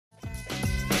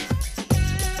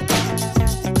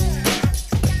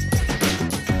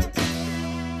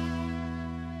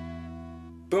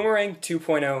Boomerang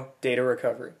 2.0 Data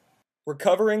Recovery.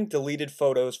 Recovering deleted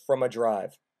photos from a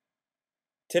drive.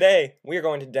 Today, we are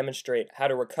going to demonstrate how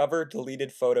to recover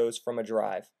deleted photos from a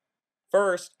drive.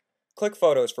 First, click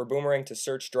Photos for Boomerang to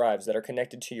search drives that are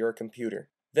connected to your computer.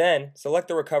 Then, select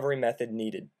the recovery method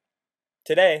needed.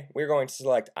 Today, we are going to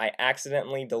select I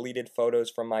accidentally deleted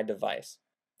photos from my device.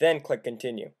 Then click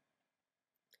Continue.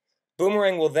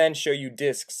 Boomerang will then show you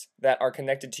disks that are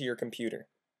connected to your computer.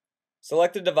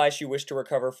 Select the device you wish to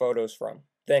recover photos from,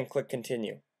 then click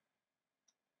Continue.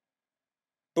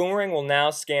 Boomerang will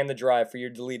now scan the drive for your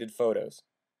deleted photos.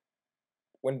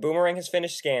 When Boomerang has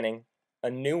finished scanning, a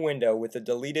new window with the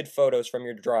deleted photos from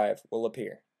your drive will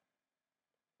appear.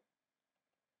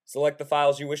 Select the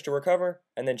files you wish to recover,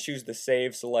 and then choose the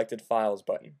Save Selected Files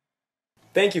button.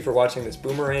 Thank you for watching this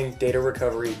Boomerang Data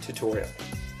Recovery tutorial.